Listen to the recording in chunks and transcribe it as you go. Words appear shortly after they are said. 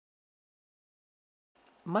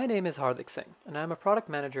My name is Hardik Singh, and I'm a product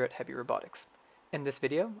manager at HEBI Robotics. In this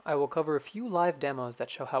video, I will cover a few live demos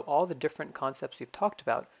that show how all the different concepts we've talked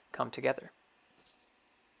about come together.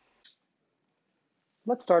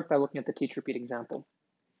 Let's start by looking at the teach repeat example.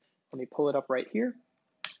 Let me pull it up right here.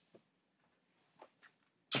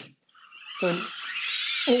 So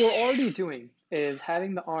what we're already doing is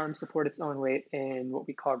having the arm support its own weight in what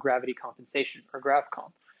we call gravity compensation, or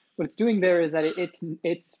GravComp. What it's doing there is that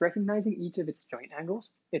it's recognizing each of its joint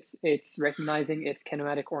angles. It's recognizing its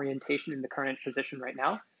kinematic orientation in the current position right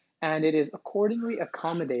now, and it is accordingly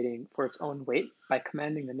accommodating for its own weight by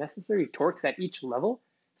commanding the necessary torques at each level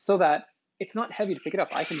so that it's not heavy to pick it up.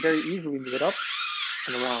 I can very easily move it up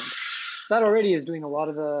and around. So that already is doing a lot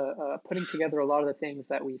of the, putting together a lot of the things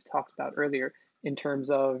that we've talked about earlier in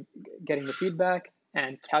terms of getting the feedback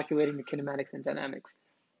and calculating the kinematics and dynamics.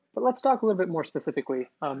 But let's talk a little bit more specifically.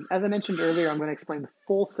 As I mentioned earlier, I'm going to explain the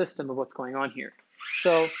full system of what's going on here.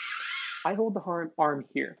 So I hold the arm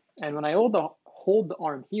here, and when I hold the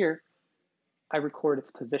arm here, I record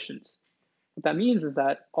its positions. What that means is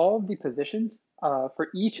that all of the positions for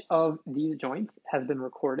each of these joints has been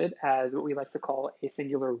recorded as what we like to call a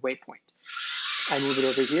singular waypoint. I move it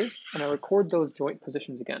over here, and I record those joint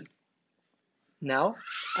positions again. Now,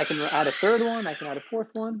 I can add a third one, I can add a fourth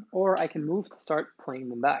one, or I can move to start playing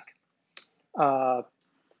them back.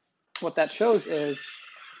 What that shows is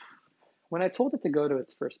when I told it to go to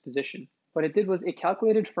its first position, what it did was it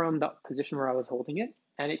calculated from the position where I was holding it,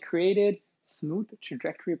 and it created smooth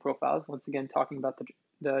trajectory profiles, once again talking about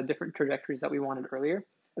the different trajectories that we wanted earlier,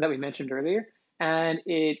 that we mentioned earlier, and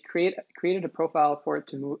it created a profile for it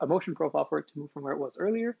to move, a motion profile for it to move from where it was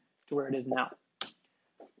earlier to where it is now.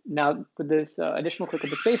 Now, with this additional click of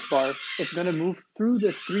the spacebar, it's going to move through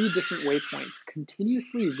the 3 different waypoints,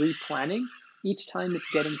 continuously replanning each time it's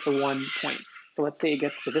getting to one point. So let's say it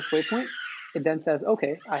gets to this waypoint. It then says,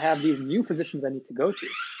 okay, I have these new positions I need to go to.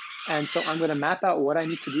 And so I'm going to map out what I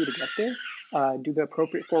need to do to get there, do the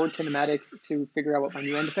appropriate forward kinematics to figure out what my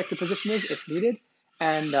new end effector position is if needed,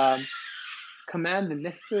 and command the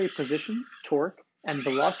necessary position, torque, and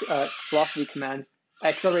velocity commands,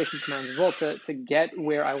 acceleration commands as well to get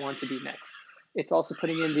where I want to be next. It's also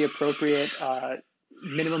putting in the appropriate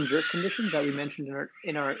minimum jerk conditions that we mentioned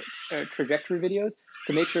in our trajectory videos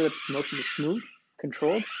to make sure that this motion is smooth,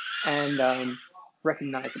 controlled, and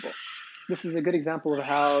recognizable. This is a good example of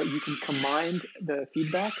how you can combine the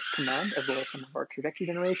feedback command as well as some of our trajectory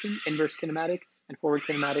generation, inverse kinematic, and forward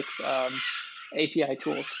kinematics API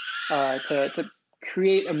tools to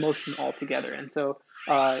create a motion altogether. And so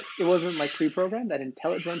it wasn't like pre-programmed. I didn't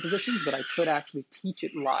tell it join positions, but I could actually teach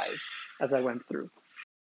it live as I went through.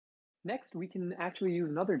 Next, we can actually use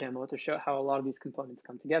another demo to show how a lot of these components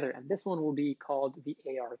come together. And this one will be called the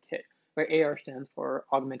AR kit, where AR stands for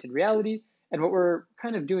augmented reality. And what we're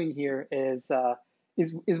kind of doing here is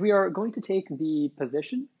we are going to take the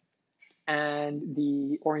position and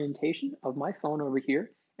the orientation of my phone over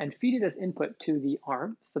here and feed it as input to the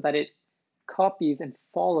arm so that it copies and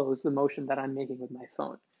follows the motion that I'm making with my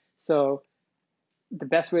phone. So the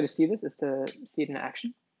best way to see this is to see it in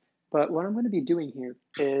action. But what I'm going to be doing here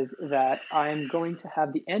is that I'm going to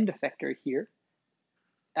have the end effector here,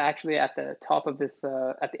 actually at the top of this,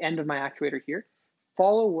 at the end of my actuator here,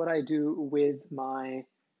 follow what I do with my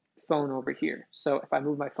phone over here. So if I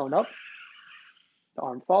move my phone up, the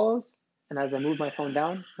arm follows. And as I move my phone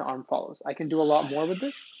down, the arm follows. I can do a lot more with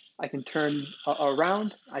this. I can turn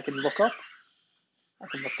around, I can look up, I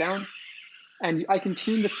can look down, and I can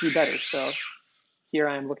tune this to be better. So here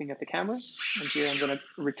I am looking at the camera, and here I'm going to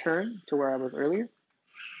return to where I was earlier.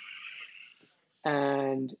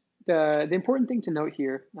 And the important thing to note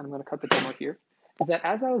here, and I'm going to cut the demo here, is that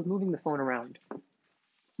as I was moving the phone around,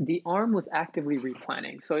 the arm was actively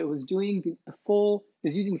replanning. So it was doing it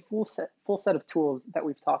was using full set of tools that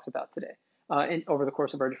we've talked about today over the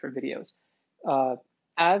course of our different videos.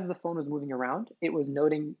 As the phone was moving around, it was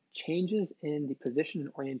noting changes in the position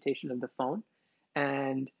and orientation of the phone,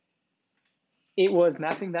 and it was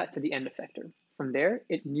mapping that to the end effector. From there,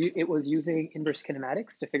 it was using inverse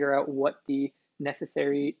kinematics to figure out what the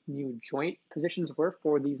necessary new joint positions were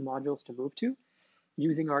for these modules to move to.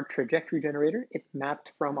 Using our trajectory generator, it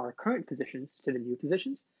mapped from our current positions to the new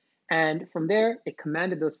positions. And from there, it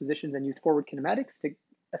commanded those positions and used forward kinematics to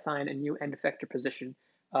assign a new end effector position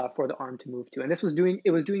for the arm to move to. And it was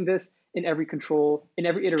doing this in every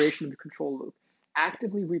iteration of the control loop,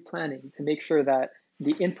 actively replanning to make sure that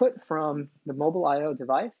the input from the mobile I/O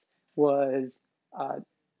device was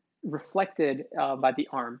reflected by the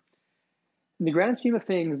arm. In the grand scheme of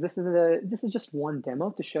things, this is just one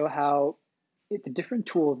demo to show how the different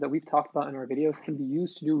tools that we've talked about in our videos can be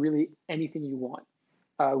used to do really anything you want.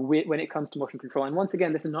 when it comes to motion control. And once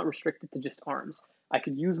again, this is not restricted to just arms. I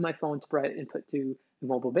could use my phone to provide input to the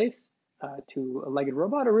mobile base, to a legged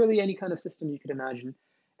robot, or really any kind of system you could imagine.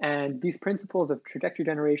 And these principles of trajectory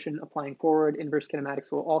generation, applying forward, inverse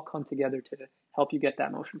kinematics will all come together to help you get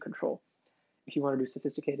that motion control. If you want to do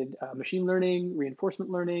sophisticated machine learning, reinforcement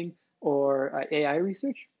learning, or AI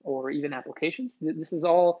research, or even applications, this is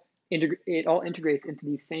all it all integrates into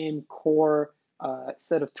the same core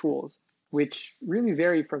set of tools, which really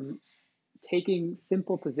vary from taking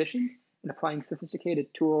simple positions and applying sophisticated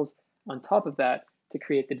tools on top of that to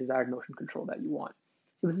create the desired motion control that you want.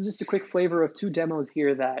 So this is just a quick flavor of two demos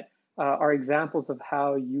here that are examples of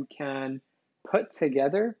how you can put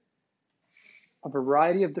together a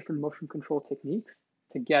variety of different motion control techniques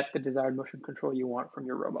to get the desired motion control you want from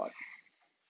your robot.